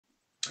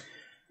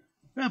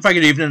Well, very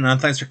good evening, and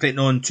thanks for clicking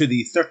on to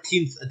the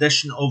 13th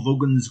edition of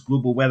Vogan's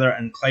Global Weather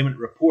and Climate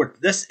Report.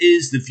 This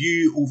is the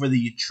view over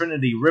the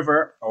Trinity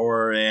River,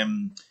 or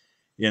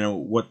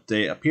what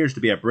appears to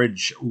be a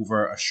bridge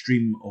over a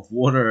stream of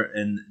water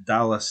in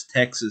Dallas,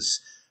 Texas.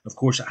 Of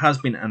course, it has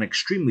been an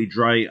extremely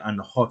dry and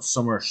hot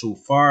summer so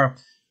far,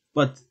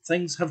 but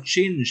things have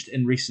changed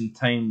in recent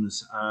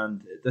times,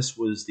 and this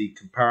was the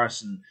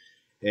comparison.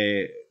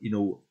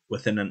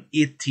 Within an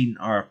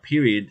 18-hour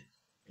period,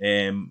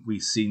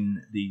 we've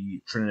seen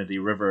the Trinity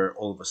River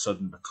all of a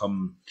sudden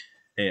become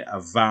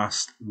a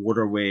vast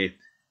waterway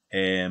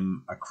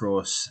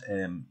across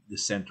the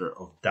center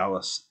of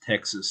Dallas,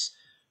 Texas.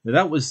 Now,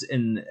 that was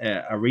in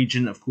a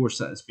region, of course,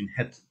 that has been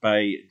hit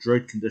by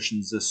drought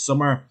conditions this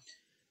summer.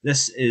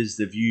 This is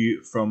the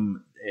view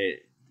from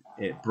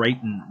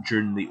Brighton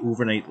during the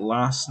overnight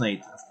last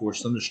night. Of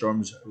course,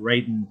 thunderstorms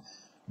riding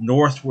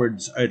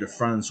northwards out of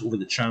France over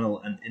the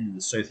Channel and into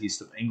the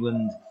southeast of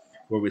England,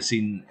 where we've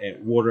seen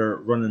water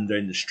running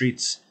down the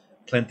streets,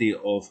 plenty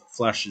of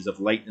flashes of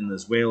lightning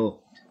as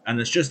well. And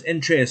it's just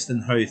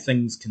interesting how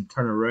things can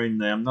turn around.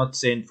 Now, I'm not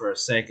saying for a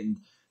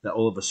second that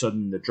all of a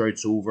sudden the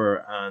drought's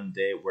over and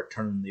we're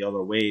turning the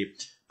other way,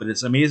 but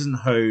it's amazing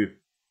how,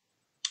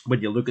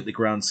 when you look at the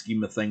grand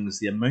scheme of things,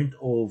 the amount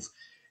of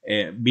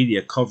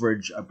media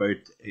coverage about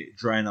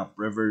drying up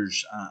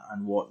rivers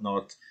and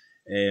whatnot,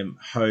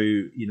 how,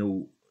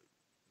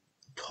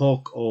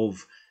 talk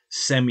of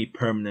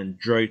semi-permanent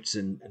droughts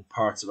in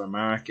parts of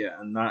America,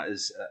 and that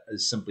is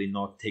simply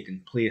not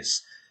taking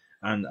place.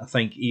 And I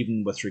think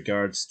even with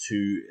regards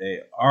to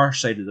our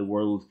side of the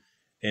world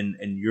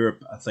in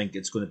Europe, I think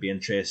it's going to be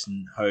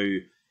interesting how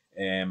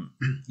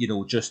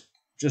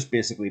just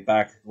basically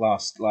back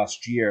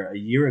last year, a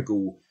year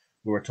ago,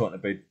 we were talking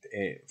about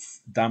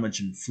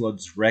damage and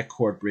floods,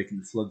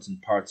 record-breaking floods in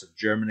parts of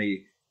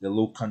Germany, the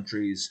Low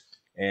Countries.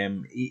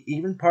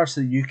 Even parts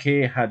of the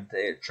UK had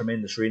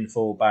tremendous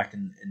rainfall back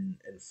in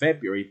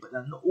February, but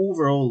an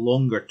overall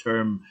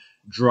longer-term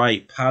dry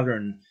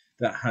pattern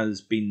that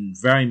has been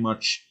very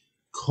much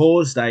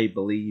caused, I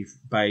believe,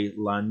 by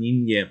La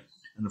Nina.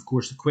 And of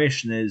course, the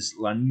question is,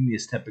 La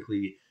Ninas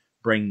typically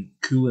bring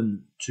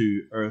cooling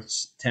to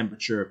Earth's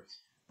temperature,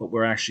 but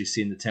we're actually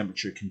seeing the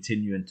temperature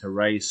continuing to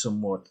rise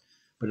somewhat.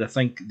 But I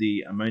think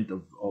the amount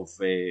of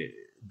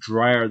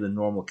drier than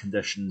normal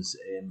conditions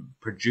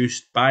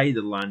produced by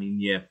the La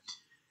Nina,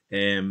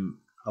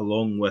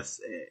 along with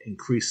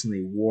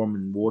increasingly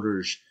warming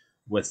waters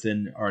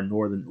within our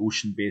northern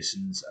ocean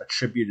basins,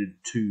 attributed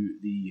to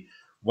the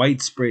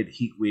widespread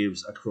heat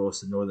waves across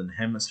the northern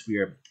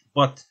hemisphere.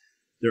 But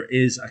there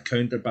is a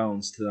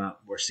counterbalance to that.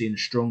 We're seeing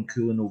strong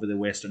cooling over the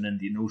western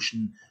Indian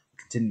Ocean.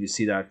 We continue to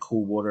see that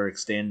cold water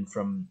extend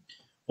from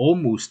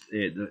almost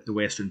the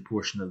western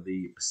portion of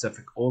the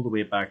Pacific all the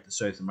way back to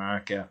South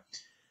America,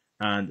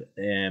 and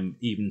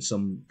even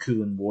some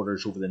cooling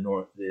waters over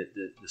the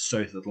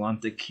South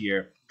Atlantic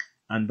here.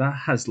 And that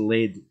has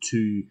led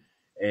to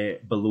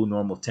below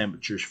normal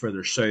temperatures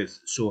further south.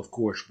 So, of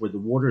course, where the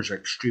waters are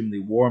extremely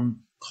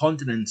warm,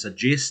 continents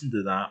adjacent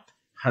to that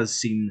has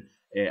seen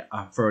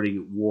a very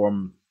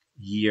warm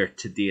year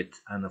to date.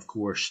 And, of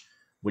course,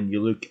 when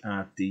you look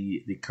at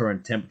the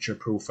current temperature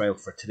profile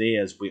for today,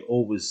 as we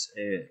always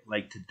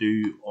like to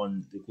do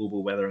on the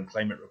Global Weather and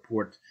Climate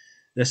Report,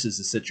 this is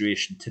the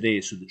situation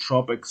today. So the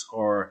tropics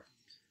are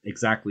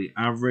exactly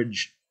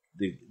average.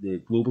 The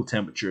global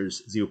temperature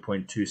is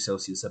 0.2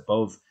 Celsius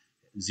above,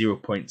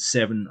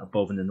 0.7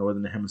 above in the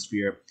northern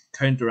hemisphere,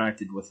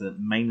 counteracted with a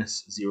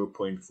minus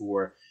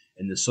 0.4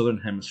 in the southern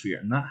hemisphere.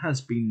 And that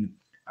has been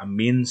a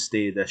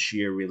mainstay this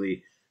year,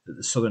 really, that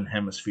the southern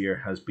hemisphere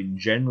has been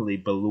generally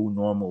below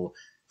normal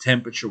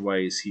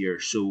temperature-wise here.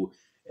 So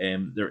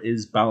there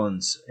is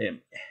balance.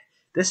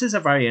 This is a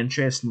very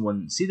interesting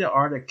one. See, the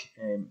Arctic,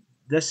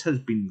 this has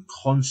been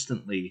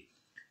constantly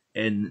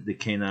in the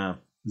kind of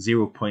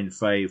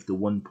 0.5 to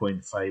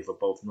 1.5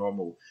 above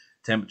normal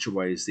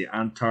temperature-wise. The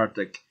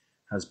Antarctic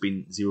has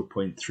been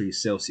 0.3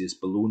 Celsius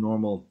below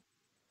normal.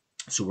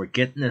 So we're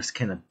getting this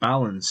kind of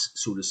balance,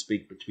 so to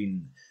speak,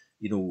 between,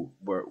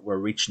 we're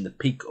reaching the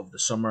peak of the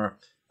summer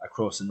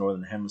across the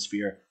northern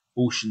hemisphere.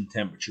 Ocean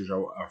temperatures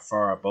are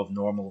far above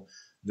normal.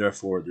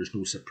 Therefore, there's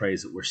no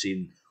surprise that we're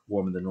seeing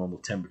warmer than normal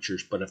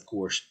temperatures. But of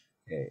course,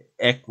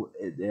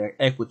 the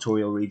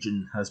equatorial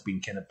region has been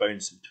kind of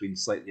bouncing between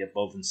slightly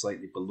above and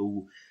slightly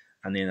below.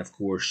 And then, of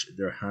course,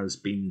 there has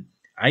been,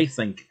 I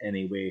think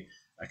anyway,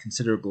 a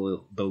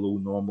considerable below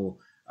normal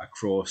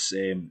across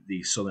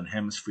the southern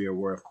hemisphere,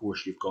 where, of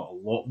course, you've got a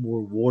lot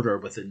more water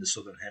within the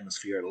southern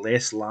hemisphere,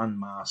 less land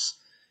mass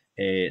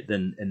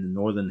than in the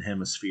northern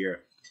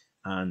hemisphere.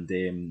 And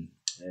and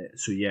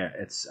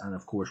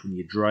of course, when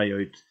you dry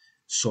out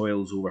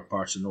soils over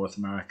parts of North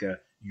America,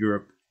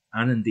 Europe,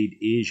 and indeed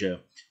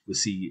Asia, we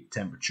see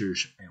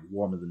temperatures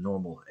warmer than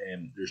normal.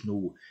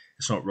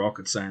 It's not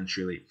rocket science,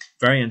 really.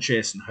 Very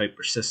interesting how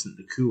persistent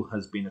the cool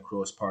has been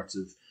across parts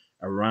of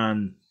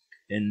Iran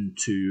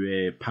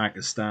into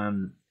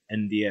Pakistan,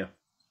 India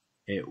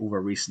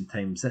over recent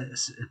times.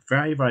 It's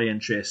very, very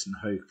interesting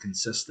how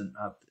consistent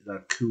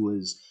that cool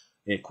is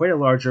quite a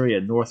large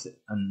area north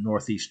and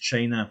northeast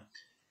China,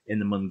 in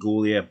the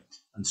Mongolia,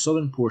 and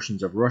southern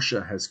portions of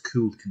Russia has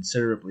cooled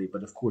considerably.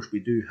 But of course, we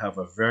do have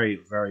a very,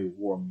 very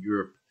warm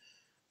Europe,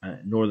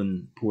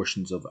 northern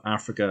portions of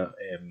Africa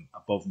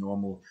above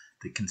normal.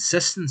 The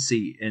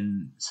consistency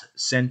in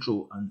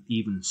central and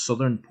even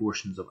southern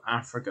portions of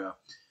Africa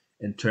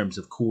in terms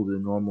of colder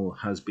than normal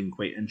has been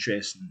quite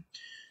interesting.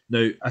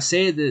 Now, I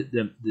say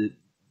the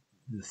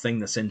thing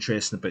that's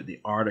interesting about the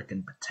Arctic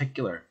in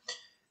particular.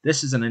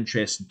 This is an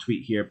interesting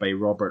tweet here by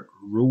Robert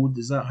Rode.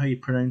 Is that how you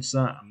pronounce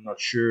that? I'm not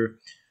sure.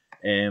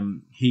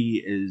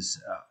 He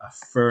is a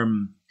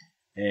firm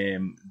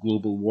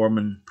global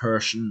warming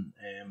person.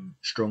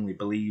 Strongly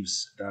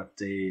believes that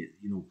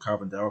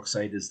carbon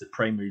dioxide is the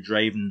primary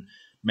driving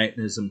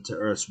mechanism to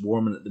Earth's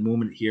warming at the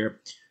moment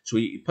here. So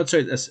he puts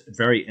out this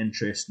very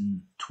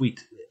interesting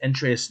tweet,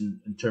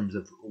 interesting in terms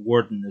of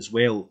wording as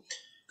well,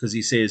 because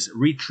he says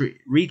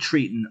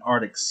retreating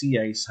Arctic sea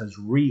ice has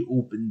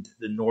reopened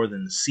the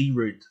northern sea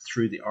route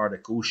through the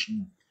Arctic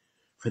Ocean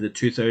for the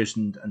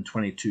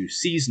 2022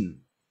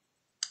 season.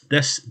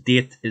 This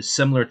date is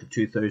similar to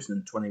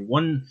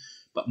 2021,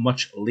 but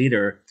much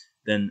later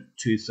than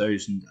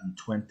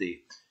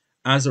 2020.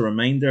 As a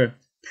reminder,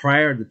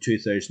 prior to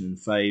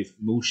 2005,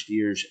 most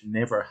years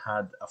never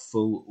had a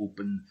full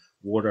open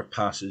water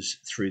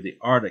passage through the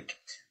Arctic.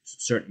 So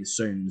it certainly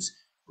sounds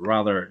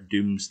rather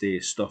doomsday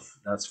stuff,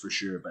 that's for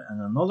sure. But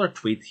in another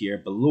tweet here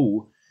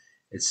below,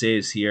 it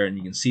says here, and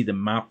you can see the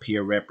map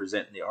here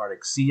representing the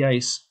Arctic sea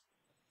ice,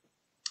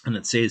 and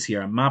it says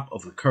here a map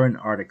of the current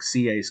Arctic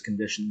sea ice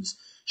conditions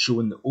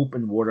showing the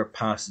open water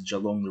passage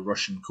along the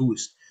Russian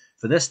coast.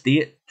 For this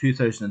date,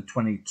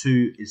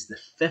 2022 is the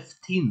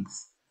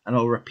 15th, and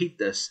I'll repeat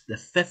this, the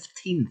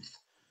 15th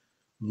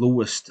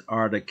lowest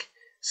Arctic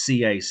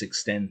sea ice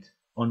extent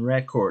on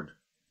record.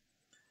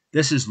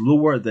 This is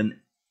lower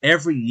than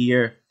every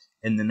year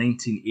in the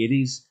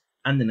 1980s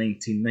and the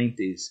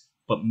 1990s,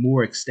 but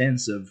more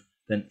extensive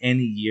than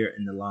any year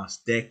in the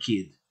last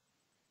decade.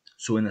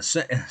 So in a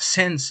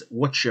sense,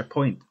 what's your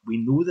point? We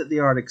know that the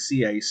Arctic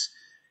sea ice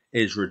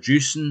is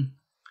reducing,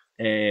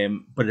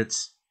 but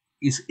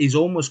he's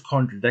almost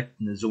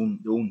contradicting his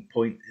own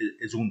point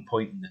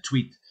in the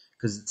tweet,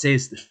 because it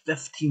says the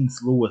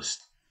 15th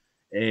lowest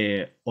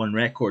on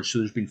record. So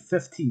there's been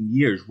 15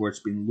 years where it's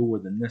been lower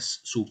than this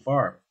so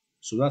far.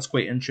 So that's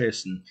quite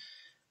interesting.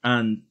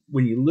 And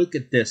when you look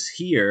at this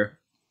here,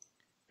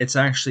 it's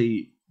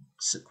actually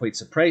quite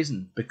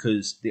surprising,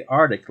 because the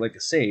Arctic, like I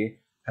say,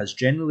 has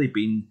generally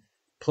been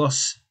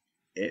plus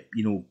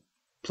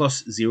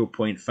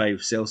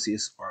 0.5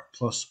 Celsius or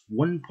plus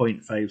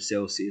 1.5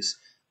 Celsius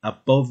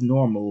above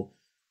normal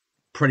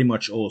pretty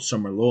much all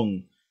summer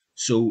long.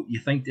 So you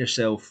think to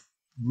yourself,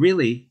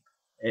 really,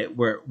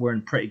 we're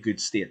in pretty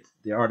good state.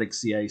 The Arctic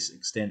sea ice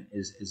extent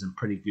is in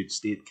pretty good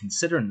state,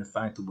 considering the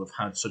fact that we've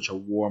had such a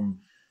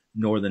warm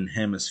northern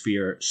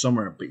hemisphere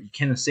summer. But you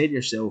kind of say to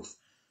yourself,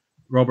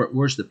 Robert,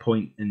 where's the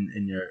point in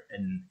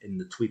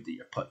the tweet that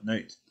you're putting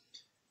out?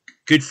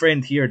 Good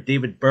friend here,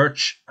 David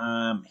Birch,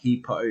 he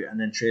put out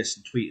an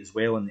interesting tweet as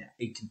well, and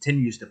he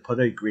continues to put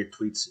out great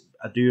tweets.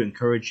 I do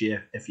encourage you,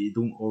 if you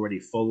don't already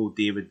follow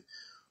David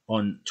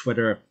on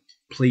Twitter,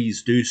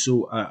 please do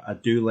so. I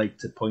do like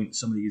to point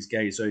some of these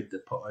guys out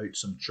that put out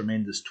some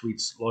tremendous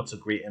tweets, lots of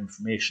great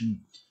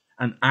information,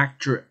 and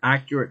accurate,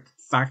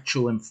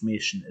 factual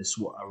information is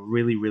what I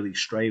really, really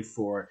strive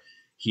for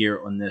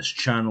here on this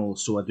channel.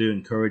 So I do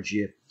encourage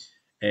you,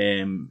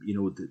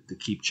 to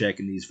keep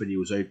checking these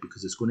videos out,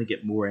 because it's going to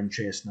get more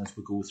interesting as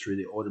we go through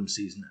the autumn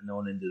season and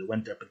on into the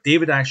winter. But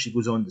David actually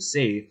goes on to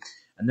say,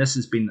 and this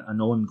has been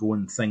an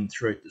ongoing thing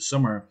throughout the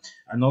summer,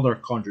 another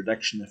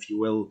contradiction, if you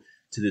will,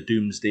 to the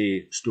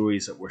doomsday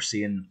stories that we're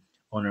seeing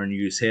on our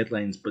news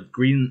headlines. But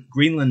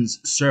Greenland's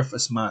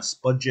surface mass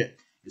budget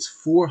is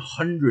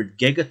 400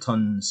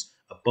 gigatons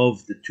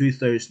above the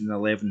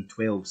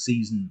 2011-12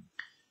 season,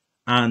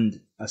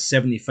 and a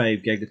 75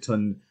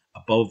 gigaton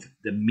above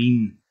the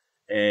mean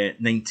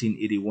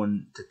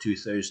 1981 to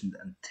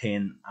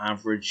 2010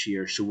 average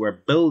here. So we're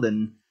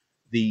building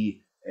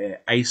the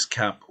ice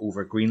cap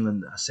over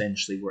Greenland.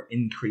 Essentially, we're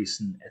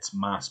increasing its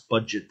mass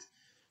budget.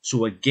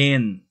 So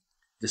again,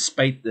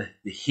 despite the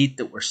heat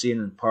that we're seeing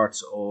in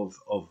parts of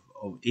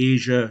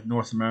Asia,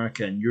 North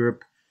America, and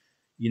Europe,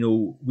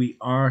 we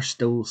are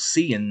still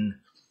seeing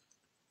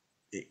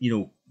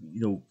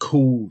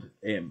cold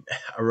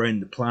around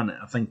the planet.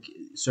 I think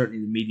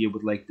certainly the media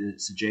would like to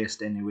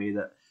suggest anyway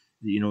that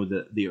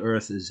the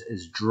Earth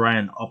is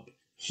drying up,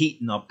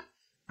 heating up,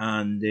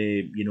 and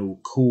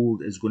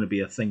cold is going to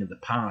be a thing of the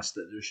past.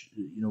 That there's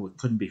it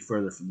couldn't be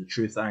further from the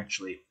truth,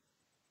 actually.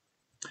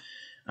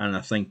 And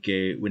I think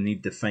we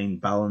need to find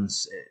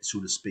balance,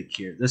 so to speak,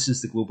 here. This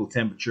is the global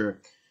temperature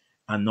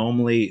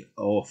anomaly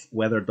of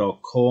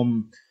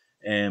weather.com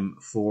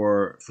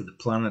for the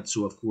planet.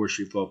 So of course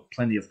you've got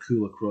plenty of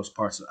cool across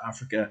parts of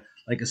Africa,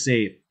 like I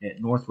say,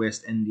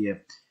 northwest India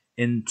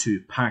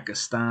into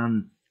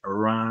Pakistan,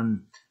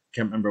 Iran.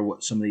 Can't remember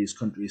what some of these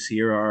countries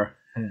here are.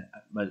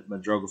 My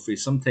geography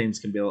sometimes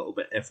can be a little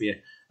bit iffy.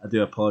 I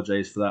do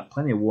apologise for that.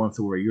 Plenty of warmth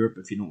over Europe,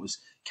 if you notice.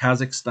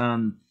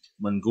 Kazakhstan,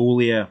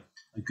 Mongolia,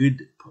 a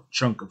good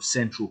chunk of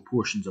central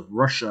portions of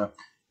Russia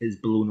is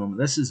below normal.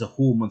 This is the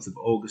whole month of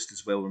August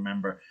as well,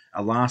 remember.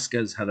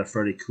 Alaska's had a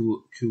fairly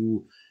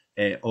cool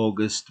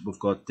August. We've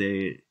got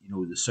the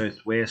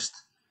southwest,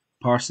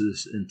 parts of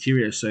the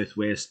interior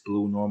southwest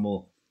below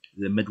normal,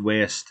 the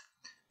Midwest,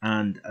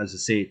 and as I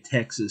say,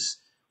 Texas,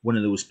 one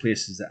of those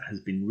places that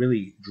has been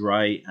really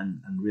dry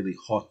and really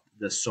hot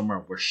this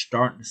summer. We're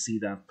starting to see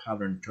that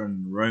pattern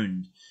turn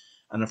around.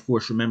 And of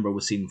course, remember, we're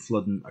seeing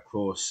flooding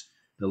across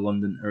the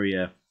London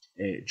area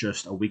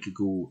just a week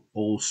ago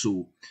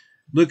also.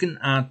 Looking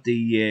at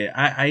the,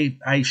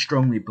 I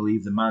strongly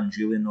believe the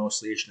Man-Julian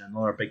Oscillation,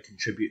 another big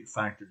contributing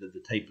factor to the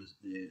type of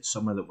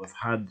summer that we've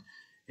had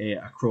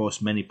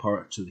across many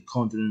parts of the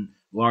continent.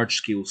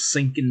 Large-scale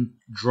sinking,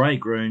 dry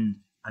ground,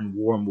 and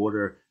warm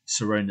water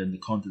surrounding the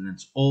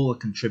continents, all a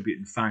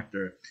contributing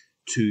factor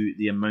to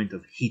the amount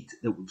of heat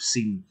that we've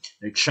seen.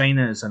 Now,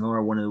 China is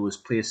another one of those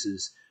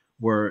places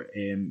where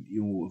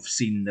we've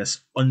seen this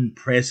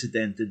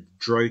unprecedented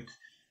drought,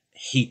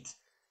 heat,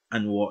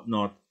 and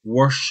whatnot,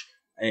 worse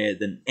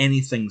than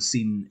anything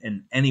seen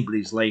in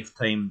anybody's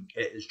lifetime.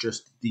 It is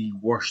just the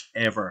worst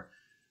ever.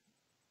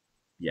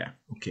 Yeah,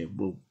 okay,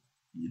 well,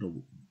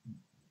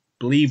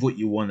 believe what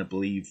you want to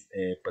believe,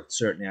 but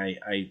certainly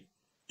I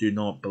do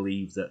not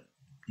believe that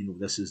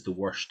this is the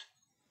worst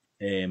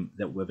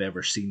that we've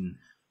ever seen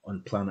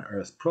on planet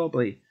Earth.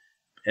 Probably,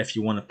 if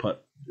you want to put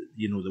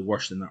the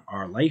worst in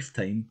our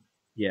lifetime,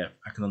 yeah,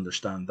 I can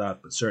understand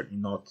that, but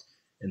certainly not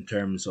in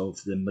terms of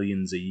the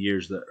millions of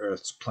years that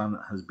Earth's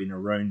planet has been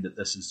around, that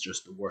this is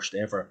just the worst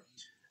ever.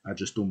 I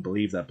just don't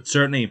believe that. But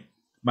certainly,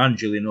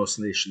 Man-Julian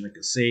Oscillation, like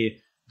I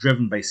say,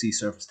 driven by sea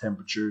surface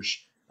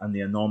temperatures and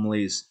the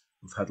anomalies.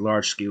 We've had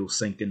large-scale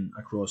sinking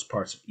across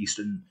parts of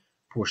eastern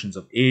portions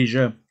of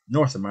Asia,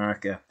 North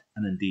America,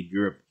 and indeed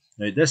Europe.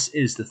 Now, this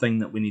is the thing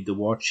that we need to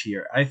watch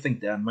here. I think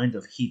the amount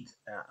of heat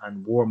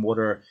and warm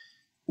water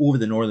over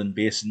the northern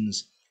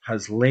basins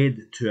has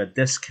led to a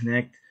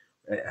disconnect.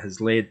 It has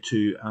led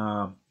to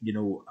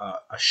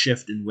a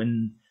shift in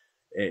wind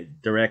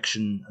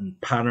direction and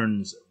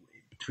patterns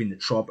between the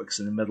tropics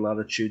and the mid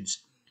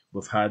latitudes.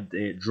 We've had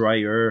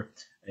drier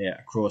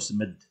across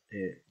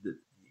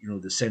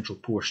the central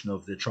portion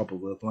of the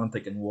tropical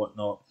Atlantic and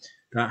whatnot.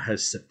 That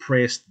has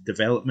suppressed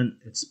development.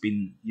 It's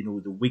been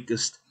the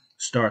weakest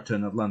start to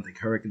an Atlantic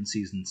hurricane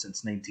season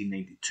since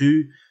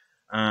 1992,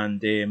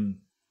 and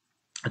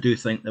I do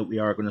think that we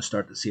are going to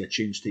start to see a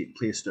change taking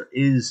place. There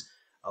is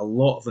a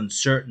lot of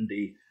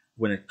uncertainty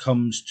when it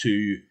comes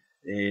to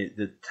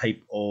the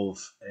type of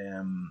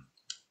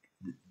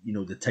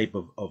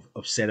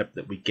setup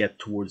that we get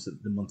towards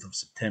the month of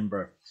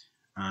September,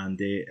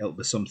 and it'll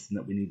be something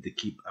that we need to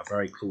keep a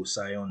very close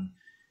eye on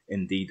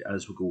indeed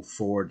as we go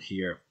forward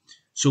here.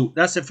 So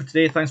that's it for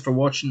today. Thanks for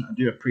watching. I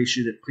do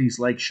appreciate it. Please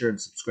like, share, and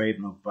subscribe,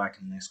 and I'll be back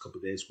in the next couple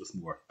of days with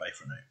more. Bye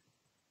for now.